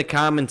building. during the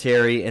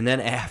commentary, and then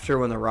after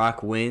when The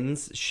Rock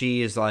wins,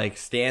 she is like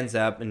stands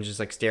up and just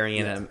like staring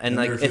at him, and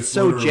like there's it's just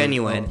so literally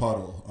genuine. A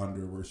puddle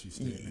under where she's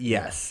standing.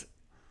 Yes,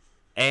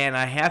 and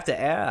I have to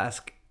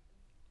ask,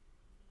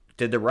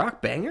 did The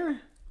Rock bang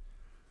her?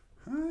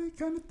 I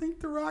kind of think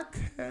The Rock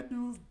had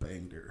to have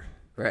banged her.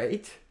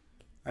 Right?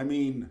 I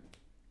mean,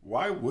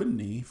 why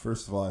wouldn't he?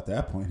 First of all, at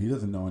that point, he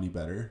doesn't know any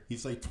better.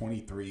 He's like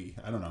 23.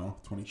 I don't know,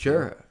 22.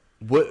 Sure.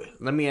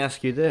 Let me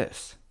ask you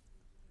this: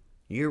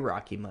 you're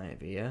Rocky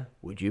Maivia.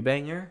 Would you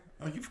bang her?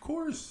 Oh, of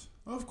course.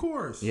 Of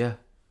course. Yeah.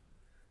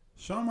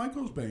 Shawn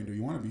Michaels banged her.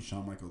 You want to be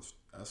Shawn Michaels'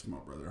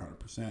 Eskimo brother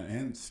 100%.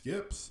 And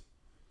Skips.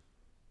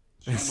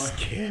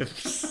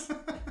 Skips.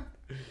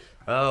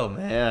 Oh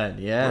man,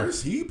 yeah.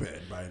 Where's he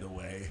been, by the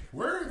way?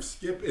 Where have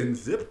Skip and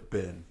Zip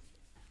been?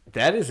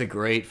 That is a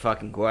great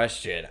fucking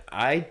question.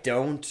 I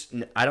don't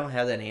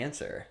have that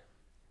answer.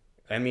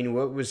 I mean,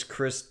 what was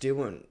Chris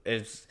doing?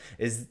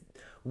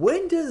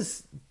 When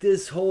does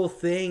this whole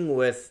thing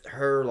with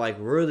her like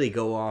really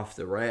go off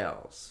the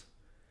rails?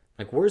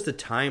 Like, where's the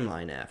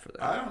timeline after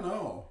that? I don't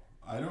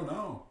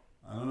know.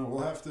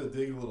 We'll have to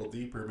dig a little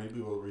deeper.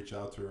 Maybe we'll reach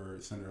out to her,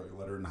 send her a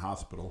letter in the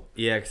hospital.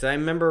 Yeah, because I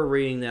remember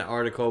reading that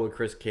article with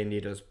Chris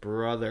Candido's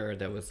brother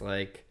that was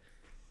like,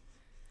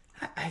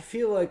 I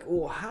feel like,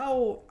 well,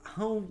 how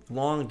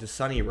long does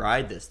Sonny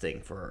ride this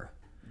thing for?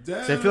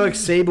 'Cause I feel like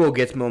Sable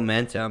gets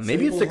momentum.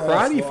 Maybe it's the Sable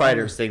lasts Karate longer.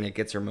 Fighters thing that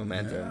gets her Yeah,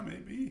 momentum.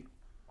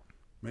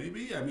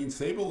 maybe. I mean,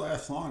 Sable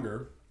lasts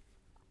longer.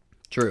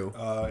 True.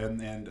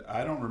 And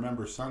I don't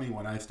remember Sonny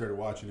when I started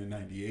watching in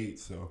 '98.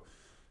 So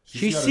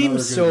She got seems another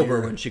good sober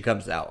year. when she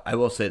comes out. I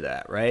will say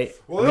that, right?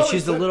 Well, I they mean, always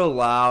she's a said- little They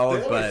loud,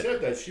 always but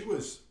said that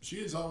she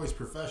is always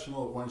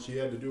professional when she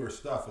had to do her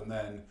stuff, and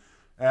then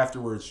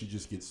afterwards she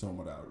just gets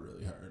someone out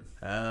really hard.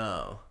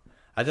 oh,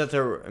 I thought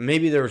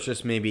there was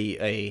just maybe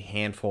a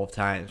handful of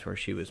times where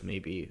she was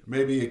maybe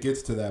Maybe it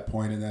gets to that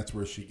point, and that's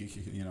where she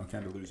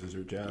kind of loses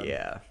her job.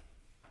 yeah.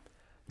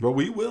 But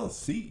we will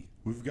see.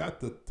 We've got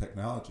the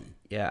technology.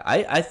 Yeah,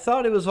 I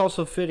thought it was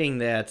also fitting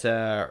that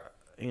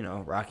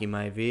Rocky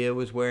Maivia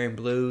was wearing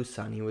blue,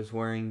 Sonny was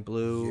wearing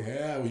blue.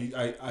 Yeah,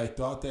 I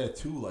thought that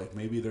too. Like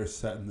maybe they're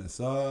setting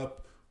this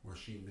up where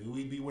she knew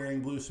he'd be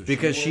wearing blue, so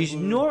Because she wore she's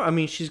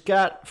blue. she's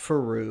got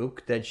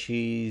Farouk that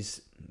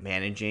she's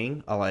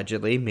managing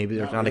allegedly. Maybe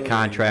there's not a really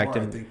contract.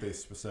 anymore. And I think they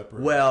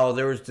separate. well,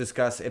 there was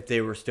discuss if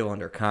they were still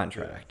under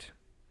contract.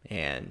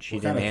 and she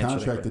What didn't kind of answer.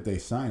 contract did they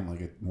sign?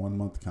 Like a 1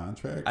 month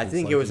contract? I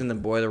think it was in the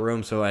boiler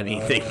room, so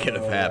anything could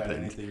have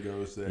happened. Anything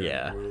goes there.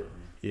 Yeah.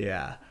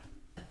 Yeah.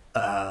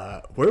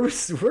 Where's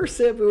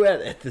Sabu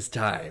at this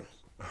time?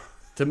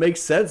 To make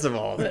sense of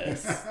all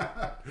this.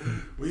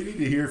 We need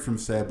to hear from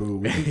Sabu.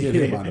 We can get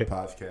him on the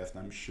podcast,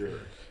 I'm sure.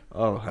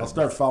 Oh, I'll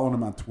start following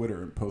him on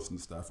Twitter and posting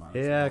stuff on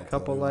it. yeah, a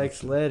couple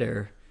likes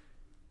later.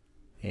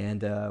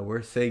 And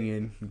we're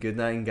singing Good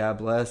Night and God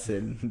Bless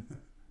in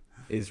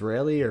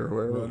Israeli or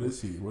where? What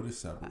is he? What is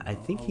Sabu? I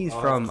think he's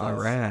from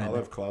Iran. I'll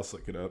have Klaus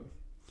look it up.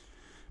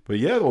 But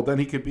yeah, well, then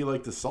he could be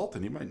like the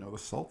Sultan. You might know the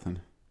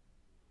Sultan.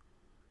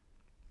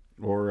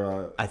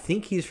 Or I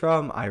think he's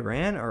from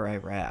Iran or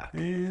Iraq.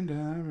 and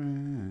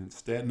Iran,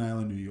 Staten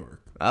Island, New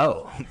York.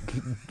 Oh,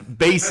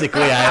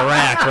 basically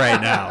Iraq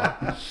right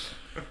now.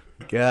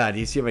 God,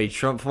 you see how many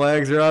Trump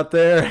flags are out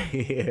there?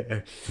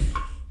 Yeah.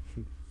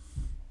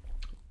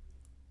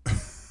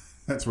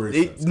 That's where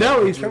he's from.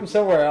 No, he's from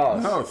somewhere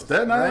else. No,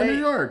 Staten Island, Right? New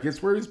York.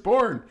 It's where he's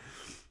born.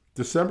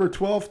 December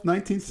 12th,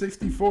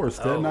 1964,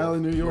 Staten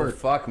Island, New York.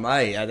 Well, fuck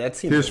my, that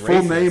seems His full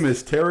racist. name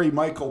is Terry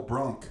Michael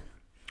Brunk.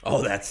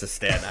 Oh, that's the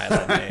Staten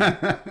Island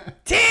name.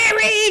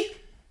 Terry!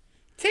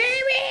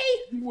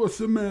 What's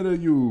the matter,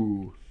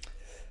 you?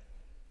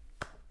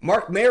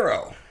 Mark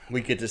Marrow,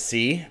 we get to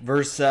see,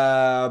 versus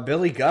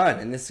Billy Gunn,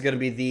 and this is going to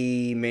be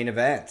the main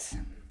event.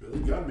 Billy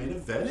Gunn main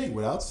eventing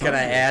without Can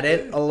I add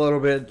it a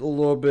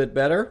little bit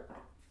better?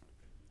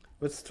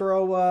 Let's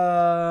throw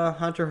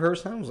Hunter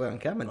Hearst Helmsley on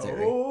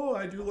commentary. Oh,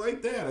 I do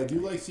like that. I do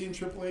like seeing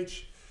Triple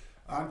H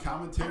on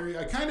commentary.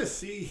 I kind of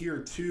see here,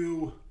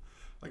 too,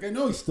 like, I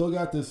know he's still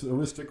got this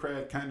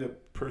aristocrat kind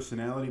of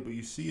personality, but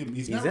you see him,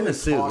 he's not in really a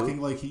suit.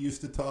 talking like he used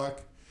to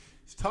talk.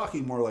 He's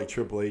talking more like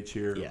Triple H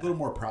here, Yeah. a little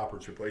more proper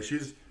Triple H.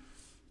 He's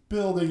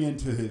building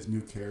into his new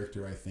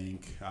character, I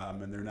think,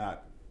 and they're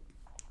not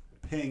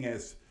paying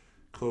as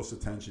close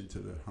attention to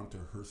the Hunter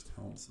Hearst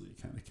Helmsley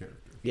kind of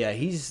character. Yeah,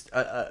 he's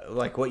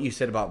like what you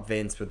said about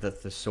Vince with the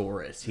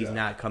thesaurus. He's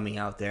not coming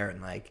out there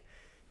and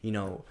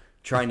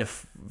trying to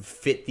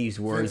fit these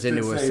words Vince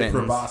into a did say sentence.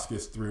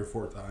 Proboscis 3 or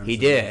 4 times. He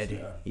so did.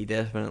 yeah. He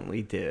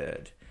definitely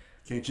did.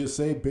 Can't just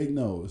say big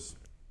nose.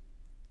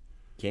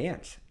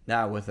 Can't.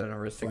 Not with an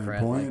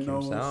aristocrat Flamboyant like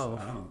nose. himself.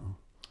 I don't know.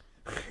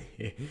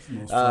 He's the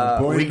most We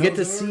flamboyant get to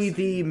nose I've see ever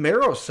the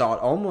Marrow Salt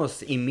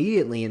almost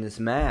immediately in this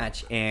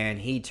match, and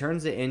he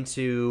turns it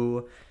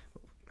into,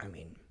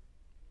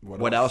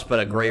 what else but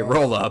a great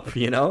roll-up,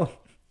 you know?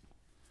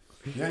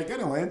 Yeah, he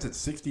kind of lands at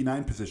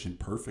 69 position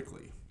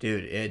perfectly.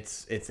 Dude,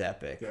 it's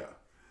epic. Yeah.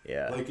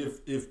 Yeah. Like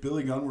if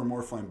Billy Gunn were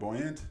more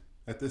flamboyant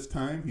at this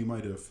time, he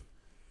might have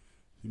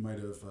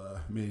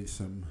made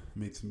some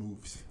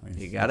moves.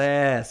 You gotta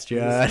ask,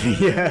 John.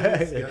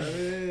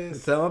 Yeah.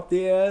 Thumb up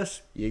the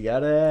ass. You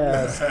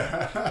gotta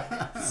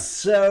ask.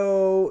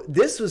 So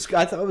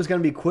I thought it was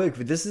gonna be quick,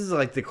 but this is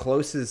like the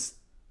closest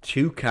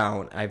 2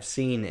 count I've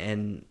seen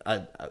in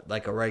a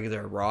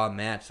regular Raw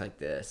match like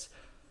this.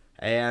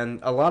 And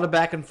a lot of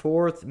back and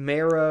forth.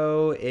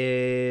 Marrow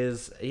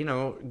is,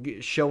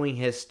 showing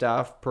his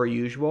stuff per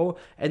usual.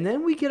 And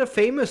then we get a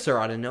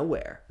Famouser out of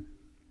nowhere.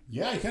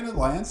 Yeah, he kind of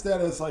lands that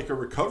as like a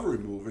recovery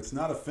move. It's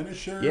not a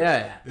finisher.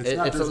 Yeah, there's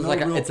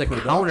it's a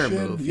counter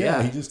move.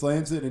 Yeah, he just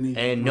lands it and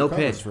he no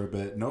recovers pin for a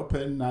bit. No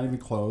pin, not even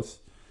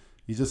close.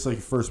 He's just like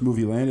the first move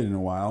he landed in a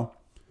while.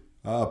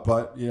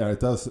 But yeah, it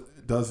does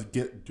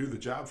do the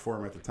job for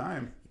him at the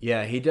time.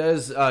 Yeah, he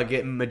does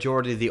get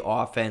majority of the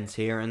offense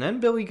here, and then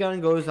Billy Gunn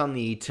goes on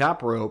the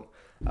top rope.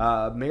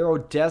 Marrow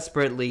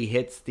desperately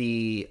hits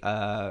the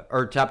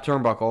top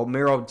turnbuckle.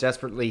 Marrow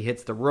desperately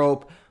hits the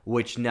rope,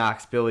 which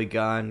knocks Billy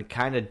Gunn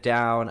kind of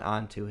down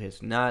onto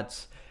his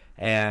nuts.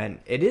 And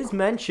it is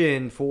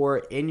mentioned for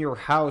In Your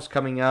House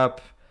coming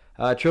up.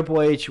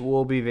 Triple H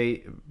will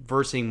be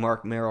versing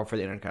Mark Marrow for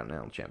the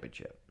Intercontinental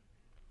Championship.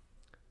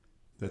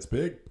 That's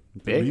big.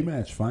 Big? The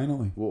rematch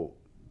finally. Well,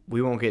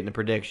 we won't get into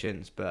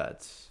predictions,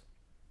 but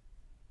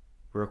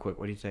real quick,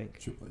 what do you think?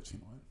 Triple H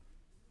can win.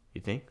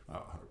 You think? Oh,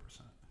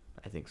 100%.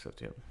 I think so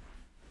too.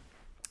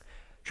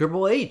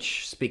 Triple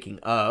H, speaking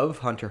of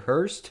Hunter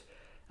Hearst,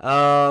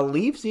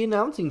 leaves the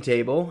announcing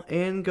table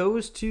and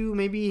goes to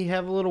maybe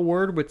have a little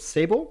word with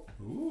Sable.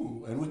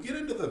 Ooh, and we get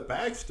into the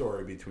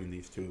backstory between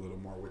these two a little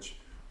more, which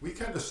we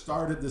kind of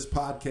started this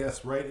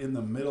podcast right in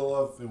the middle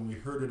of, and we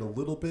heard it a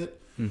little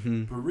bit.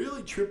 Mm-hmm. But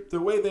really, the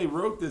way they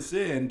wrote this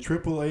in,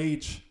 Triple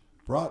H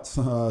brought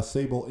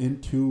Sable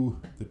into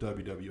the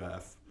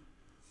WWF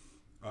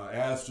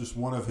as just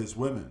one of his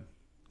women.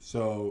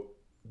 So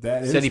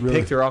that Said he really,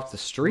 picked her off the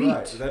street.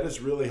 Right, that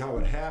is really how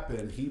it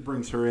happened. He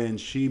brings her in.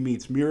 She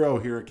meets Miro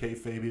here at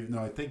kayfabe, even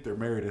though I think they're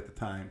married at the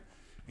time.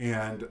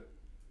 And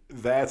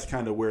that's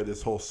kind of where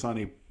this whole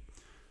Sunny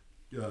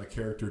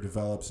character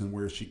develops and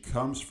where she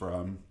comes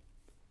from.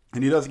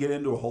 And he does get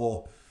into a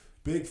whole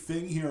big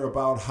thing here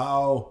about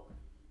how,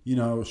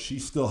 she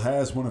still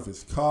has one of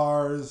his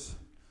cars.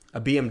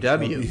 A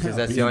BMW, because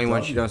that's the only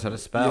one she knows how to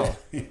spell.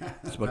 Yeah.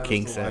 That's what That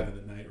King was the line said.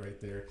 of the night right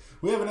there.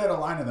 We haven't had a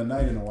line of the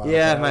night in a while.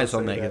 Yeah, but I might would as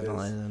well say make that it the is-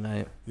 line of the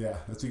night. Yeah,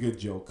 that's a good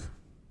joke.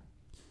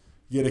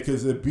 get it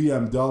because the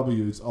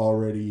BMW is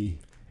already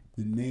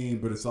the name,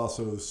 but it's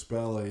also the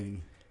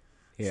spelling.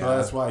 Yeah. So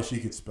that's why she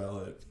could spell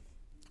it.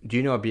 Do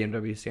you know what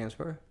BMW stands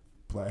for?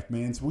 Black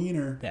man's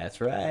wiener. That's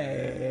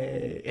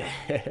right.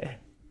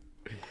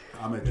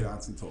 Ahmed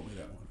Johnson told me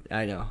that one.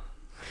 I know.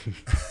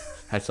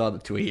 I saw the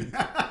tweet.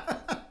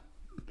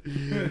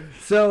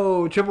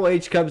 So Triple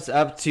H comes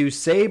up to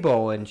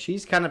Sable, and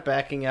she's kind of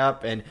backing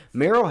up, and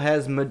Miro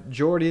has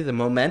majority of the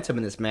momentum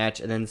in this match,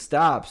 and then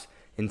stops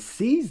and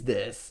sees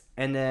this,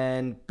 and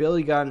then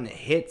Billy Gunn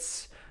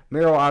hits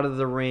Miro out of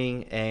the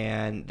ring,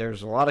 and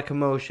there's a lot of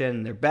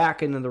commotion. They're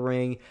back into the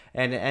ring,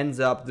 and it ends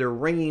up they're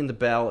ringing the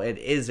bell. It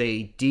is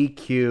a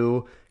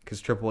DQ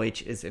because Triple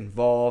H is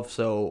involved.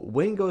 So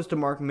win goes to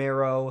Mark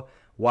Miro,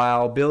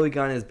 while Billy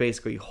Gunn is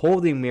basically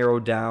holding Miro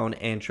down,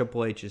 and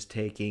Triple H is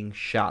taking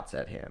shots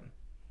at him.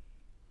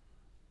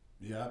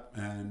 Yep,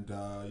 and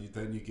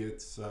then you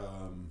get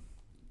some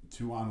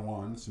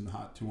 2-on-1, some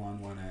hot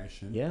 2-on-1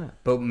 action. Yeah,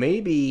 but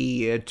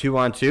maybe a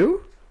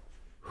 2-on-2?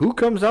 Who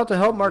comes out to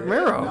help Mark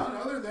Miro? None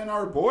other than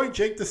our boy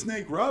Jake the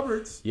Snake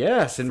Roberts.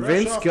 Yes, and Fresh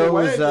Vince off the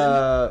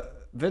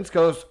wagon.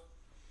 goes,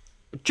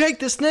 Jake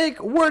the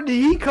Snake, where did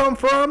he come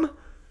from?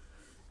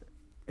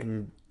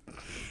 And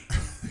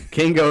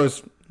King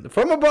goes,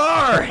 from a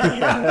bar.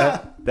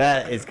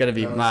 That is going to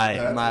be my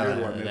That's a good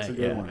line one. of That's that, a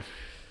good yeah. one.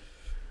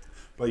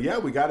 But yeah,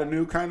 we got a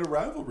new kind of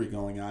rivalry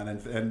going on,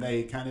 and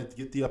they kind of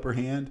get the upper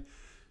hand,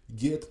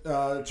 get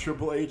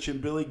Triple H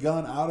and Billy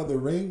Gunn out of the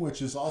ring,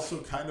 which is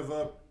also kind of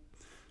a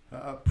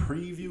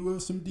preview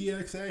of some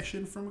DX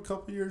action from a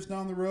couple years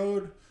down the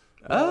road.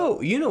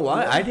 Oh, you know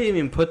what? I didn't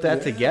even put that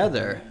Yeah,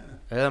 together. yeah.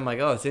 And I'm like,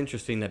 oh, it's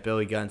interesting that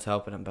Billy Gunn's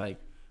helping him.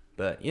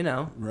 But you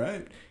know,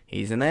 Right.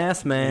 he's an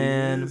ass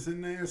man. He is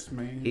an ass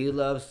man. He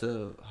loves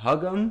to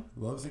hug him.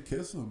 Loves to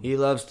kiss him. He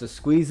loves to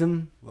squeeze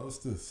him. Loves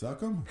to suck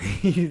him.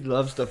 He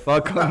loves to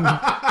fuck him.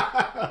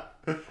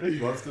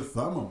 Loves to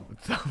thumb him.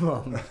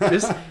 Thumb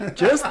him.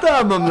 Just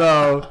thumb him,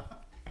 though.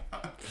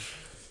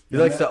 He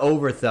likes to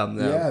over thumb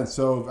them. Yeah,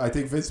 so I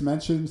think Vince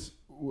mentions,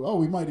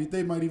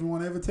 they might even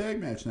want to have a tag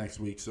match next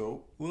week.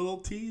 So little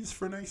tease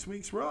for next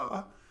week's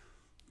Raw.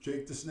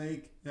 Jake the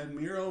Snake and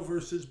Miro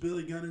versus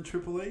Billy Gunn and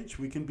Triple H.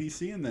 We can be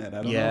seeing that.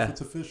 I don't know if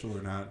it's official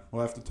or not.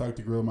 We'll have to talk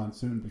to Grill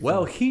Monsoon.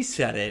 Well, he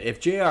said it. If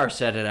JR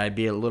said it, I'd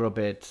be a little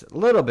bit worried. A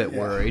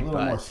little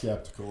but more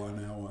skeptical on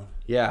that one.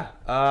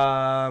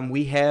 yeah,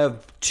 we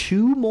have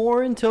 2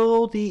 more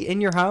until the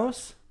In Your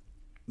House.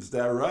 Is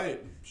that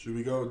right? Should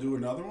we go do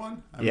another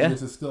one? I Yeah. mean,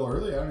 this is still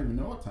early. I don't even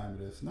know what time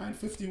it is.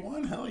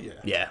 9:51? Hell yeah.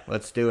 Yeah,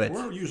 let's do it.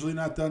 We're usually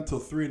not done till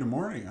 3 in the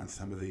morning on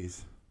some of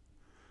these.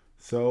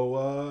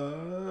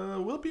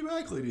 So, we'll be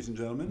back, ladies and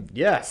gentlemen.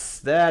 Yes,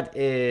 that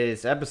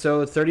is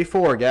episode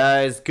 34,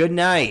 guys. Good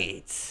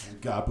night.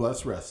 And God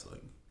bless wrestling.